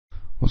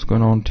What's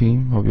going on,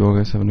 team? Hope you all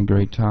guys having a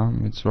great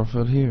time. It's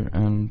Raphael here,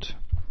 and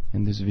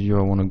in this video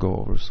I want to go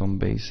over some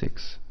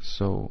basics.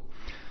 So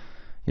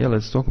yeah,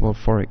 let's talk about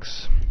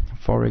Forex.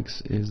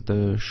 Forex is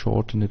the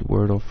shortened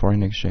word of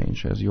foreign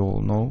exchange, as you all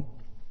know.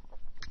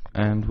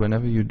 And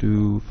whenever you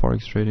do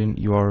Forex trading,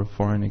 you are a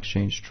foreign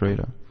exchange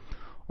trader,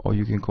 or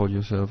you can call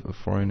yourself a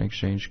foreign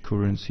exchange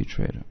currency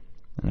trader.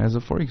 And as a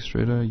Forex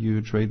trader, you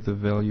trade the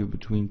value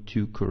between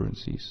two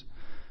currencies.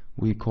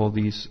 We call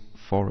these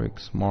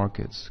Forex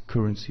markets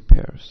currency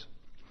pairs.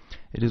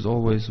 It is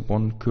always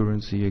one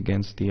currency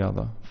against the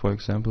other. For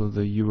example,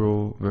 the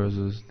euro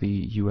versus the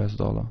US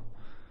dollar.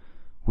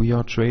 We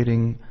are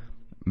trading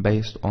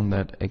based on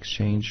that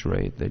exchange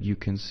rate that you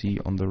can see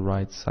on the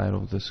right side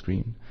of the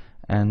screen.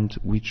 And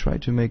we try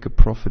to make a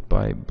profit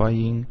by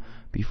buying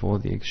before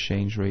the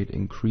exchange rate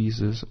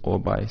increases, or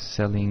by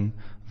selling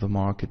the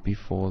market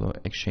before the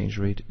exchange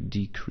rate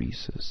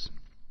decreases.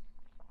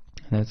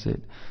 That's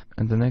it.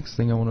 And the next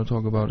thing I want to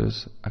talk about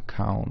is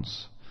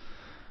accounts.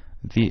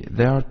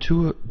 There are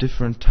two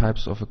different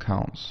types of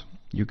accounts.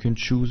 You can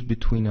choose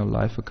between a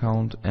live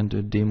account and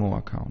a demo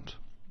account.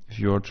 If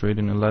you are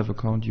trading a live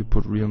account, you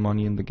put real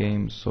money in the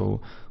game,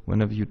 so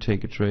whenever you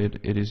take a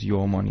trade, it is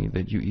your money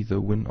that you either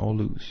win or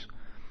lose.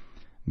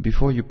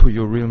 Before you put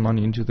your real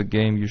money into the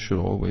game, you should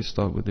always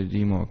start with a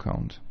demo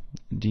account.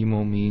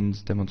 Demo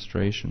means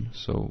demonstration,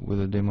 so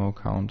with a demo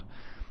account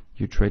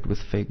you trade with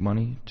fake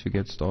money to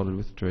get started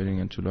with trading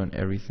and to learn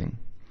everything.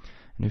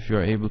 And if you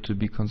are able to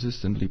be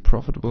consistently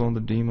profitable on the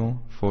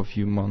demo for a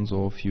few months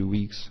or a few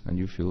weeks, and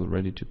you feel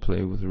ready to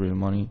play with real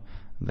money,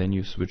 then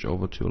you switch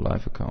over to a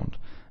live account.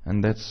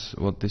 And that's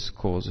what this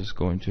course is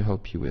going to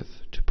help you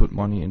with, to put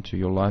money into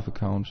your live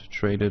account,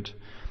 trade it,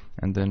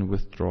 and then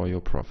withdraw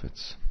your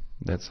profits.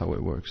 That's how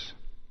it works.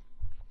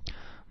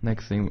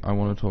 Next thing I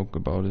want to talk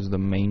about is the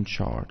main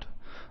chart.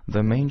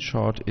 The main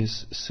chart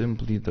is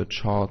simply the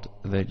chart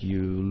that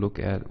you look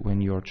at when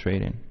you are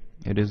trading.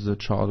 It is the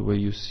chart where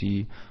you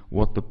see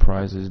what the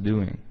price is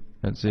doing.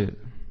 That's it.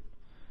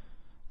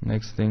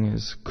 Next thing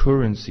is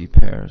currency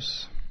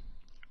pairs.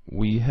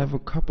 We have a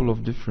couple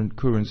of different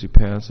currency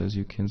pairs, as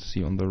you can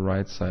see on the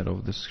right side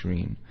of the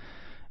screen.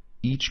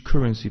 Each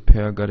currency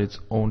pair got its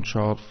own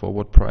chart for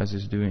what price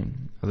is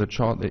doing. The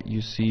chart that you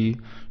see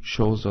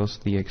shows us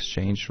the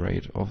exchange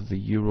rate of the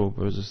euro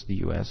versus the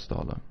US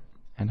dollar.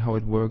 And how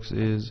it works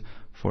is,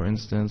 for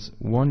instance,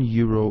 1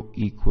 euro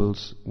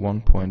equals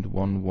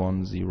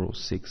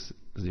 1.11060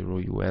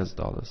 US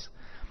dollars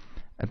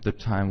at the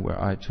time where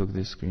I took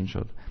this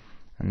screenshot.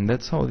 And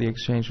that's how the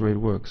exchange rate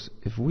works.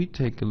 If we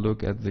take a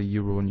look at the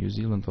euro New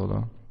Zealand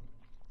dollar,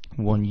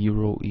 1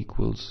 euro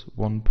equals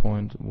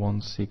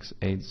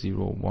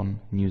 1.16801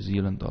 New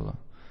Zealand dollar.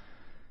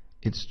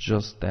 It's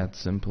just that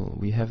simple.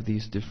 We have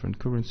these different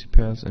currency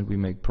pairs and we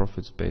make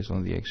profits based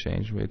on the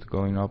exchange rate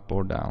going up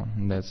or down,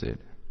 and that's it.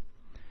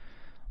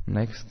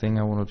 Next thing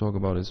I want to talk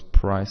about is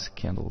price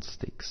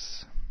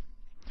candlesticks.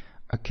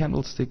 A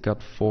candlestick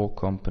got 4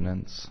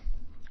 components.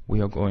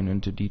 We are going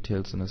into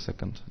details in a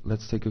second.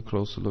 Let's take a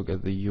closer look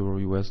at the euro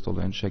US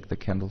dollar and check the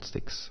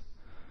candlesticks.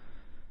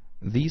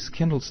 These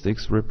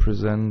candlesticks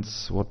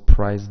represents what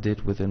price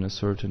did within a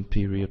certain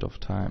period of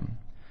time.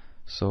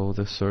 So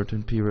the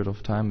certain period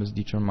of time is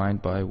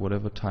determined by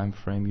whatever time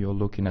frame you're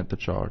looking at the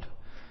chart.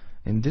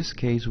 In this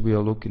case we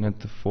are looking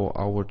at the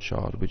 4-hour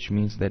chart, which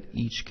means that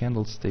each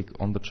candlestick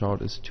on the chart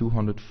is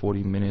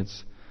 240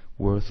 minutes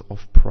worth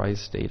of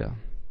price data.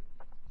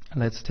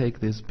 Let's take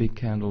this big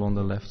candle on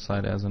the left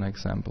side as an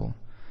example.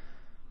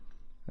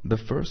 The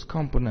first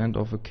component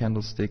of a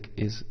candlestick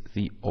is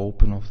the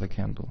open of the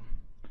candle.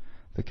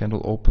 The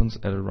candle opens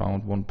at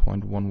around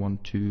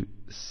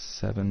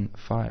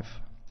 1.11275.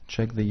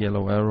 Check the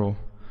yellow arrow.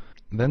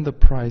 Then the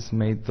price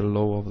made the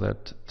low of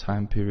that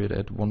time period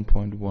at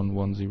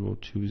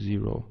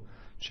 1.11020.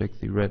 Check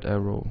the red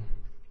arrow.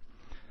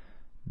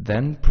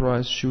 Then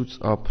price shoots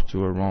up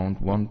to around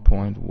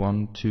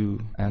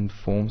 1.12 and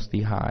forms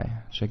the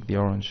high. Check the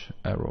orange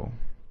arrow.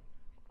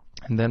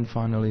 And then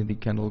finally the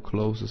candle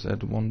closes at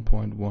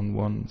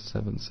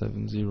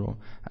 1.11770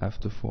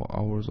 after 4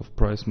 hours of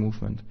price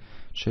movement.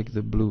 Check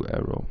the blue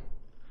arrow.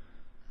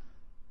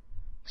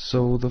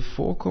 So the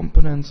 4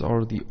 components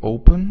are the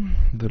open,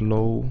 the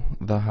low,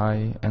 the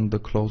high, and the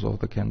close of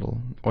the candle.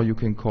 Or you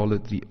can call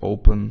it the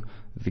open,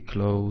 the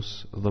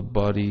close, the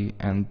body,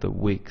 and the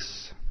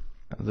wicks.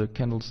 The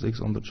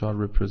candlesticks on the chart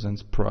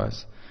represents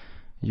price.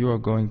 You are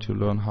going to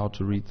learn how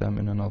to read them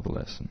in another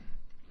lesson.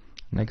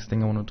 Next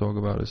thing I want to talk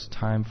about is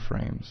time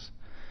frames.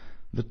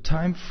 The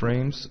time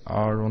frames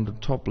are on the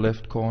top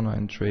left corner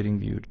in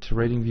TradingView.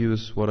 TradingView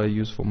is what I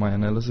use for my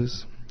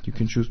analysis. You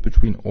can choose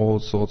between all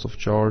sorts of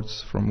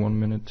charts, from 1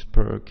 minute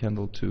per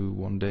candle to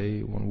 1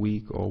 day, 1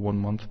 week, or 1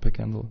 month per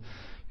candle.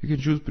 You can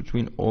choose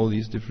between all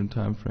these different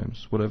time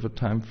frames. Whatever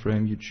time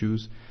frame you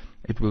choose,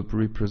 it will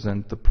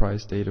represent the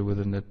price data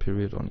within that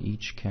period on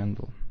each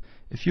candle.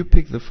 If you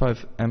pick the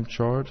 5M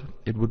chart,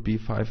 it would be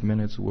 5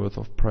 minutes worth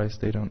of price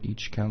data on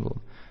each candle.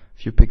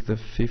 If you pick the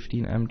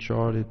 15M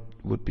chart, it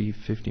would be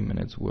 50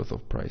 minutes worth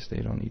of price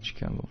data on each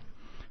candle.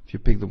 If you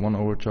pick the 1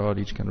 hour chart,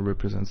 each candle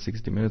represents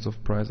 60 minutes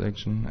of price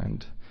action,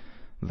 and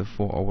the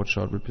 4 hour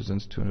chart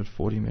represents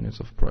 240 minutes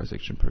of price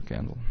action per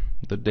candle.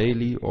 The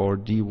daily or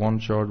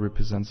D1 chart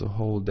represents a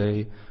whole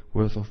day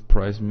worth of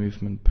price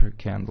movement per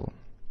candle.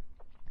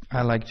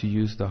 I like to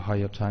use the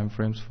higher time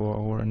frames for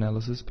our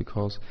analysis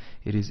because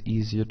it is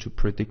easier to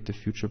predict the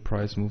future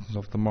price movements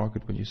of the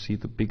market when you see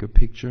the bigger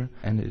picture,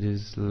 and it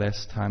is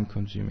less time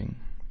consuming.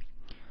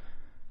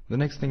 The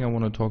next thing I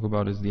want to talk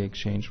about is the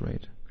exchange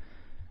rate.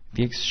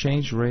 The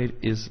exchange rate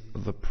is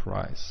the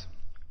price.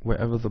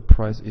 Wherever the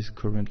price is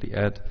currently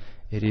at,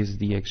 it is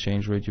the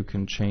exchange rate. You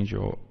can change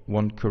your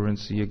one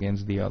currency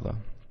against the other.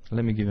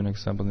 Let me give you an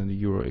example in the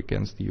euro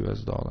against the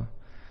US dollar.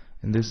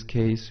 In this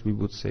case, we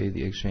would say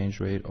the exchange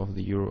rate of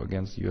the euro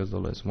against the US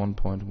dollar is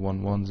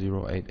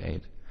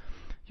 1.11088.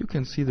 You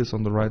can see this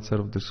on the right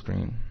side of the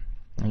screen.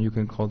 And you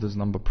can call this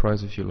number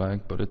price if you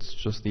like, but it's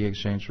just the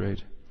exchange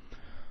rate.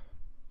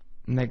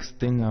 Next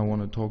thing I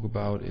want to talk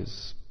about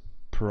is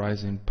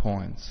pricing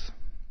points,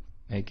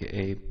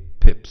 aka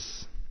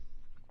pips.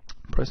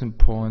 Pricing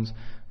points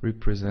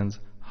represents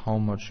how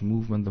much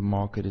movement the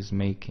market is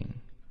making.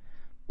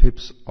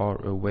 Pips are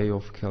a way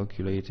of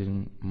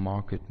calculating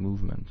market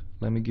movement.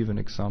 Let me give an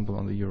example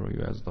on the euro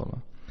US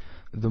dollar.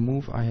 The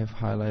move I have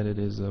highlighted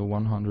is a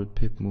 100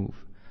 pip move.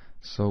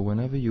 So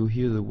whenever you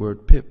hear the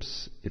word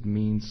pips, it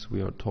means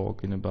we are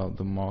talking about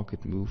the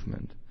market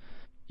movement.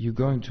 You're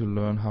going to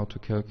learn how to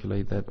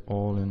calculate that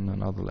all in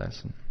another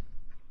lesson.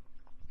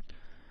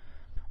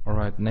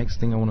 Alright, next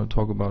thing I want to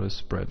talk about is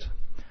spread.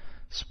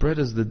 Spread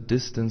is the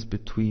distance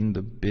between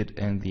the bid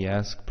and the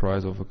ask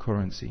price of a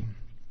currency.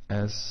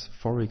 As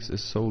Forex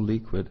is so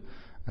liquid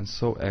and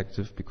so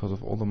active because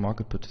of all the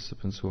market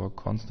participants who are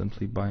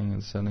constantly buying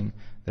and selling,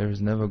 there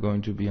is never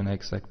going to be an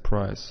exact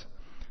price.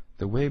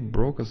 The way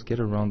brokers get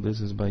around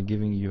this is by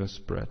giving you a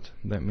spread.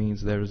 That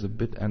means there is a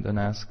bid and an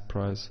ask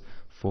price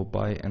for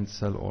buy and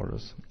sell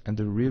orders, and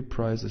the real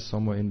price is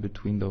somewhere in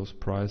between those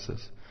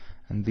prices.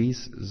 And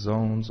these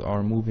zones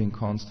are moving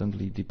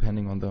constantly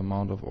depending on the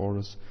amount of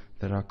orders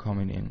that are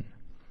coming in.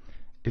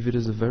 If it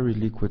is a very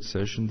liquid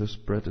session, the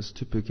spread is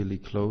typically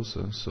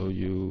closer, so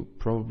you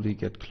probably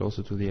get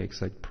closer to the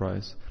exact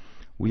price.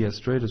 We as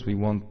traders, we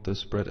want the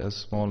spread as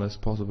small as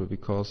possible,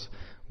 because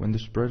when the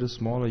spread is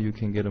smaller, you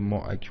can get a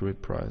more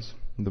accurate price.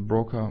 The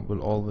broker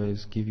will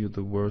always give you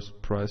the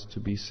worst price to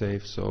be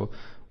safe, so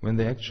when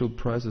the actual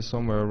price is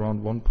somewhere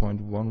around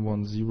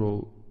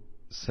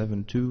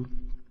 1.11072,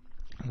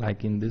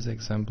 like in this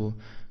example,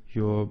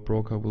 your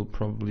broker will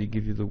probably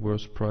give you the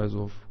worst price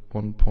of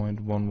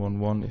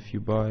 1.111 if you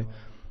buy,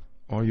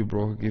 or your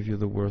broker give you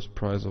the worst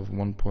price of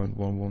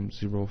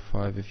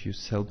 1.1105 if you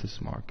sell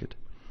this market.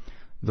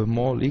 The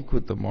more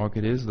liquid the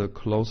market is, the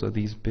closer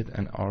these bid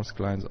and ask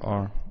lines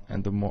are,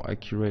 and the more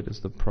accurate is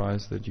the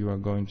price that you are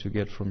going to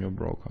get from your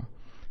broker.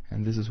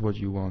 And this is what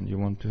you want. You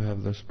want to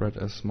have the spread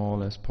as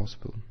small as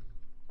possible.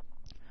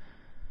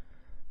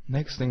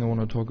 Next thing I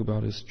want to talk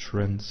about is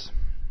trends.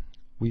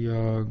 We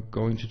are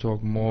going to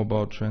talk more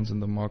about trends in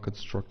the market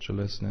structure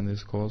lesson in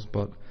this course,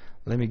 but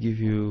let me give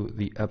you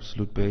the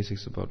absolute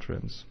basics about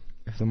trends.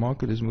 If the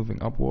market is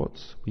moving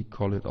upwards, we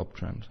call it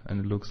uptrend, and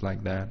it looks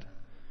like that.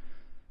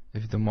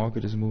 If the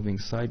market is moving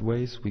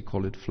sideways, we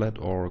call it flat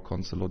or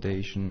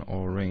consolidation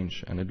or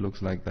range, and it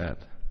looks like that.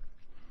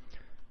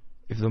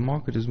 If the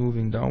market is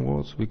moving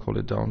downwards, we call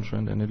it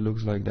downtrend, and it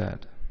looks like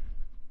that.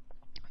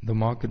 The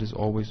market is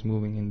always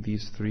moving in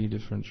these three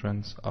different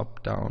trends,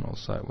 up, down or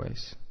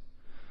sideways.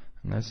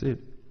 And that's it.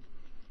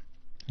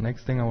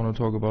 Next thing I want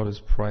to talk about is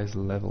price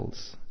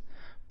levels.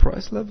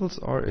 Price levels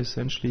are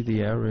essentially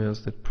the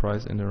areas that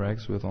price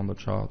interacts with on the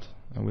chart,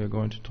 and we are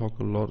going to talk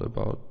a lot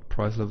about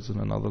price levels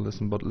in another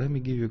lesson, but let me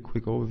give you a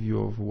quick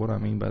overview of what I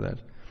mean by that.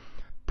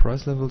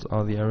 Price levels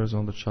are the areas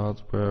on the chart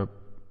where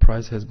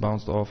price has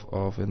bounced off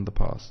of in the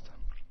past.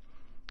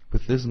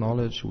 With this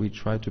knowledge, we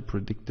try to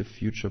predict the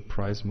future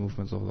price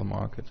movements of the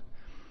market.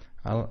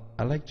 I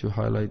like to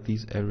highlight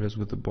these areas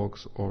with a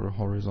box or a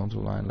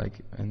horizontal line,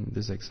 like in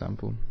this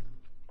example.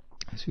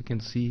 As you can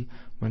see,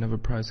 whenever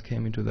price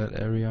came into that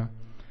area,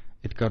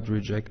 it got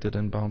rejected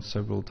and bounced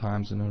several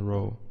times in a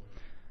row.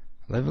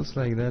 Levels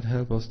like that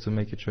help us to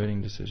make a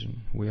trading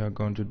decision. We are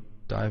going to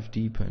dive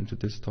deeper into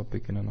this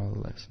topic in another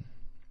lesson.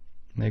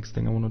 Next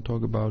thing I want to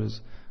talk about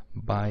is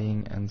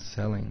buying and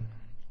selling.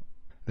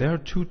 There are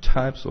two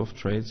types of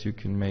trades you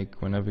can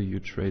make whenever you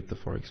trade the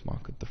Forex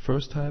market. The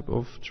first type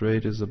of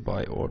trade is a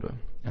buy order,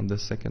 and the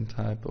second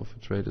type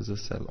of trade is a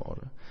sell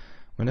order.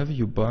 Whenever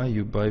you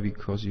buy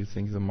because you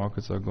think the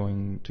markets are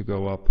going to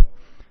go up.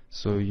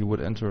 So you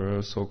would enter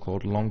a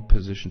so-called long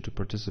position to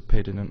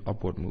participate in an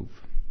upward move.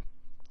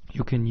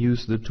 You can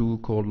use the tool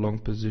called long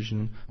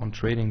position on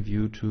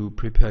TradingView to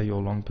prepare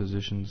your long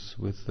positions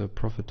with the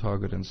profit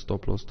target and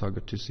stop loss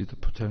target to see the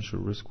potential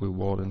risk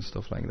reward and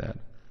stuff like that.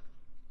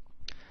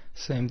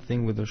 Same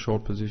thing with a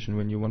short position.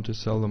 When you want to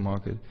sell the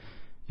market,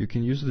 you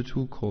can use the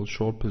tool called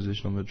short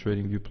position on the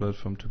TradingView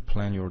platform to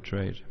plan your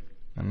trade.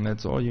 And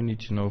that's all you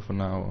need to know for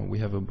now. We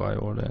have a buy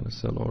order and a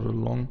sell order,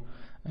 long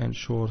and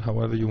short,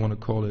 however you want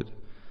to call it.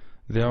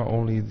 there are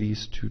only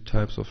these two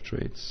types of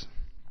trades.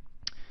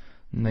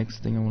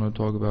 Next thing I want to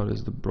talk about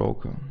is the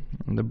broker.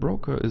 And the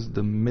broker is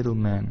the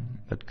middleman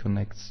that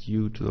connects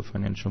you to the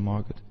financial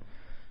market.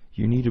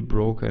 You need a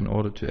broker in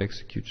order to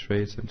execute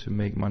trades and to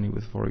make money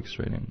with forex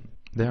trading.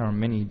 There are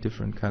many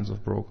different kinds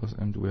of brokers,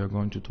 and we are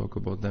going to talk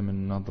about them in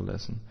another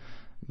lesson.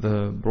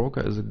 The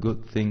broker is a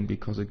good thing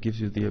because it gives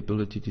you the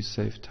ability to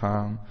save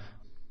time,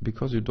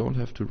 because you don't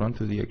have to run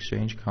to the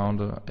exchange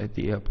counter at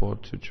the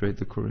airport to trade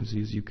the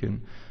currencies. You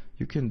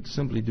can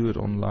simply do it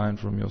online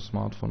from your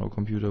smartphone or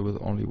computer with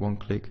only one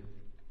click,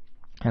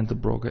 and the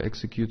broker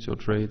executes your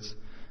trades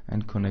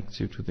and connects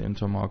you to the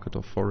intermarket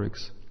of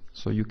forex,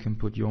 so you can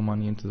put your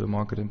money into the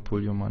market and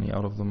pull your money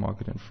out of the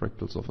market in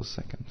fractals of a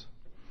second.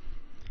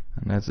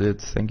 And that's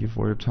it. Thank you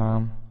for your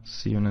time.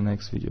 See you in the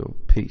next video.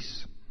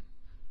 Peace.